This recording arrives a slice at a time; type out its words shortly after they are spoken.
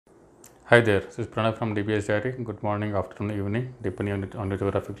Hi there, this is Pranav from DBS Diary. Good morning, afternoon, evening, depending on your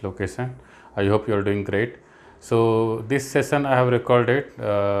geographic location. I hope you are doing great. So this session I have recorded.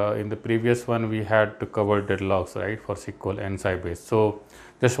 In the previous one we had to cover deadlocks, right, for SQL and Sybase. So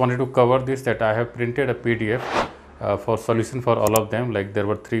just wanted to cover this, that I have printed a PDF for solution for all of them. Like there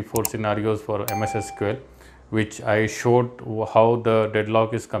were 3-4 scenarios for MSSQL, which I showed how the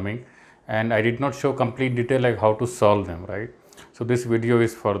deadlock is coming, and I did not show complete detail like how to solve them, right? So this video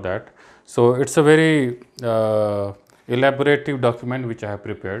is for that. So it's a very elaborative document which I have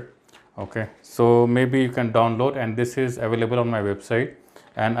prepared. Okay, so maybe you can download, and this is available on my website,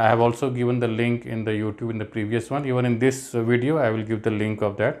 and I have also given the link in the YouTube in the previous one. Even in this video I will give the link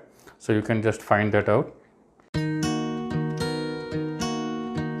of that, so you can just find that out.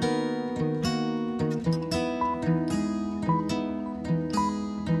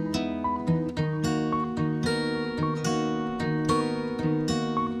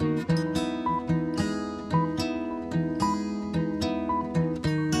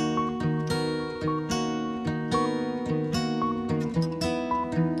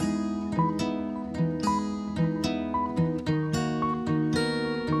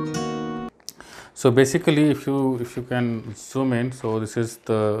 So basically, if you can zoom in, so this is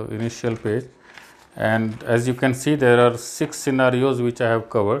the initial page, and as you can see there are 6 scenarios which I have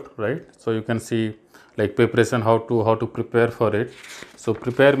covered, right? So you can see like preparation, how to prepare for it. So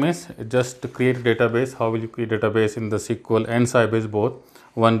prepare means just to create database. How will you create database in the SQL and Sybase both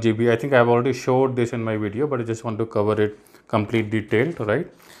 1 GB? I think I have already showed this in my video, but I just want to cover it complete detailed, right?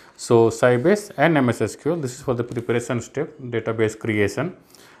 So Sybase and MSSQL, this is for the preparation step, database creation,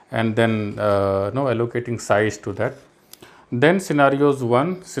 and then allocating size to that. Then scenario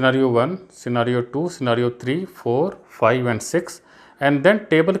 1, scenario 2, scenario 3, 4, 5 and 6, and then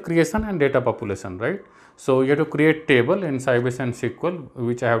table creation and data population, right? So you have to create table in Sybase and SQL,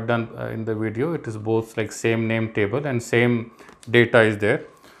 which I have done in the video. It is both like same name table and same data is there.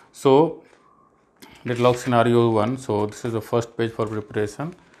 So deadlock scenario 1, so this is the first page for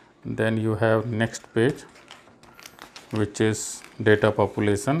preparation. Then you have next page, which is data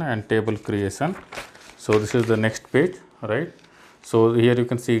population and table creation. So this is the next page, right? So here you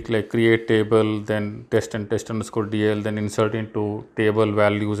can see like create table, then test and test underscore DL, then insert into table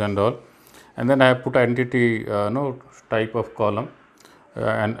values and all, and then I have put identity type of column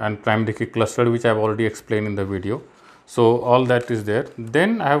and primary key clustered, which I have already explained in the video. So all that is there.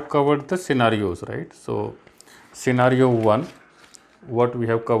 Then I have covered the scenarios, right? So scenario 1, what we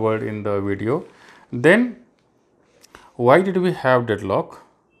have covered in the video. Then why did we have deadlock,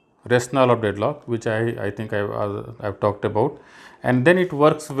 rationale of deadlock, which I think I've talked about, and then it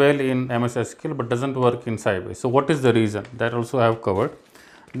works well in MSSQL but doesn't work in Sybase. So what is the reason? That also I have covered.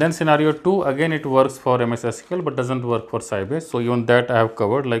 Then scenario 2, again it works for MSSQL but doesn't work for Sybase. So even that I have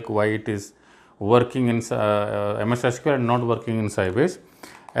covered, like why it is working in MSSQL and not working in Sybase.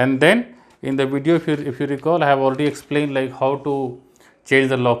 And then in the video, if you recall, I have already explained like how to change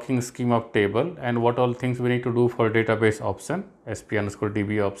the locking scheme of table and what all things we need to do for database option, sp underscore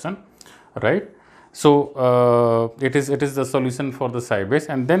db option, right? So it is the solution for the Sybase.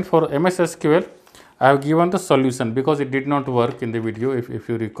 And then for MSSQL, I have given the solution because it did not work in the video, if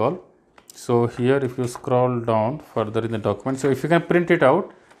you recall. So here if you scroll down further in the document, so if you can print it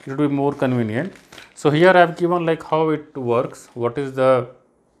out, it will be more convenient. So here I have given like how it works, what is the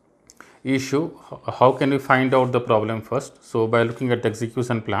issue, how can we find out the problem first. So by looking at the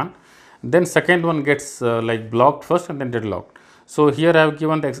execution plan, then second one gets like blocked first and then deadlocked. So here I have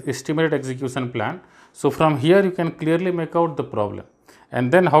given the estimated execution plan. So from here you can clearly make out the problem,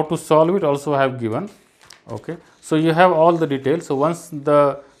 and then how to solve it also I have given. Okay, so you have all the details. So once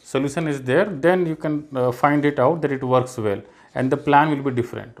the solution is there, then you can find it out that it works well, and the plan will be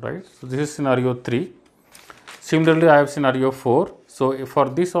different, right? So this is scenario 3. Similarly, I have scenario 4. So for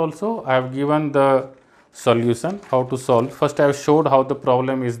this also I have given the solution, how to solve. First I have showed how the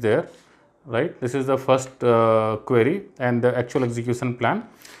problem is there, right? This is the first query and the actual execution plan.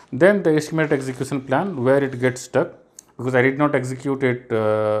 Then the estimated execution plan, where it gets stuck, because I did not execute it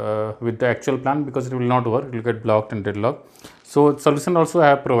with the actual plan because it will not work, it will get blocked and deadlocked. So solution also I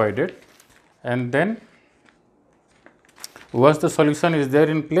have provided, and then once the solution is there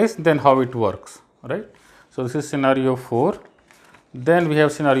in place, then how it works, right? So this is scenario 4. Then we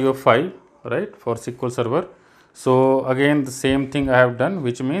have scenario 5, right, for SQL Server. So again the same thing I have done,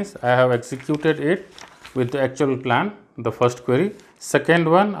 which means I have executed it with the actual plan, the first query. Second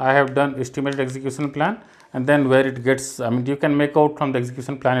one I have done estimated execution plan, and then where it gets, I mean you can make out from the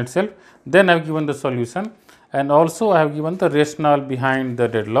execution plan itself. Then I have given the solution, and also I have given the rationale behind the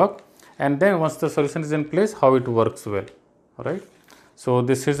deadlock, and then once the solution is in place, how it works well, right? So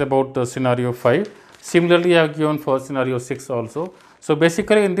this is about the scenario 5. Similarly, I have given for scenario 6 also. So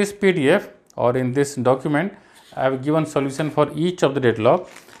basically in this PDF or in this document, I have given solution for each of the deadlock,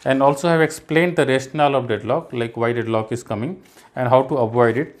 and also have explained the rationale of deadlock, like why deadlock is coming and how to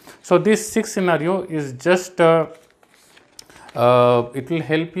avoid it. So this 6 scenario is just it will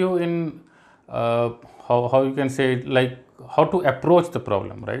help you in how you can say it, like how to approach the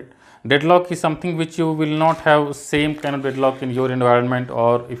problem, right? Deadlock is something which you will not have same kind of deadlock in your environment,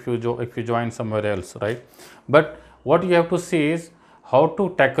 or if you join somewhere else, right? But what you have to see is how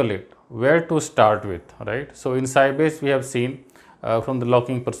to tackle it, where to start with, right? So in Sybase we have seen from the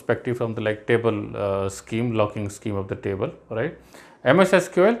locking perspective, from the like table scheme, locking scheme of the table, right? MS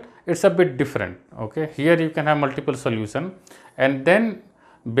SQL, it's a bit different. Okay, here you can have multiple solution, and then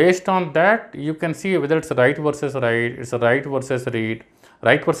based on that you can see whether it's right versus right, it's a right versus read,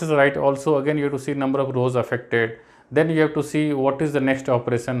 right versus right. Also again you have to see number of rows affected, then you have to see what is the next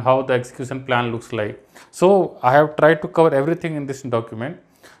operation, how the execution plan looks like. So I have tried to cover everything in this document.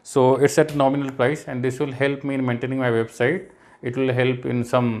 So it's at nominal price, and this will help me in maintaining my website. It will help in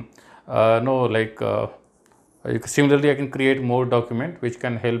some similarly I can create more document which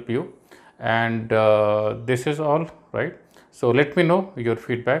can help you, and this is all, right? So let me know your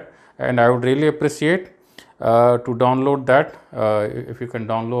feedback, and I would really appreciate to download that, if you can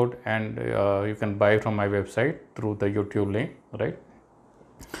download, and you can buy from my website through the YouTube link, right?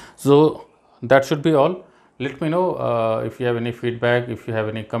 So that should be all. Let me know if you have any feedback, if you have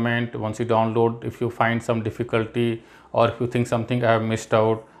any comment once you download, if you find some difficulty, or if you think something I have missed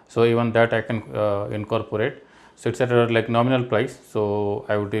out, so even that I can incorporate. So it's at a like nominal price, so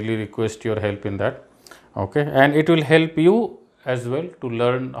I would really request your help in that. Okay, and it will help you as well to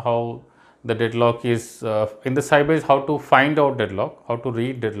learn how the deadlock is in the Sybase, how to find out deadlock, how to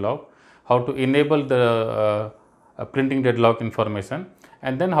read deadlock, how to enable the printing deadlock information,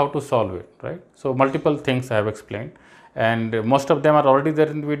 and then how to solve it, right? So multiple things I have explained, and most of them are already there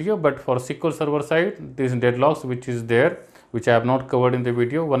in the video, but for SQL Server side, these deadlocks which is there, which I have not covered in the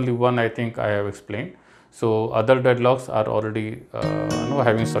video, only one I think I have explained. So other deadlocks are already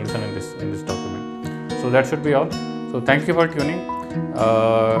having solution in this document. So that should be all. So thank you for tuning,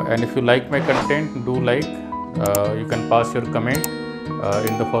 and if you like my content, do like, you can pass your comment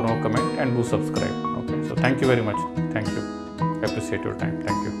in the form of comment, and do subscribe. Okay, so thank you very much. Thank you. I appreciate your time.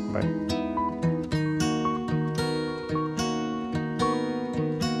 Thank you. Bye.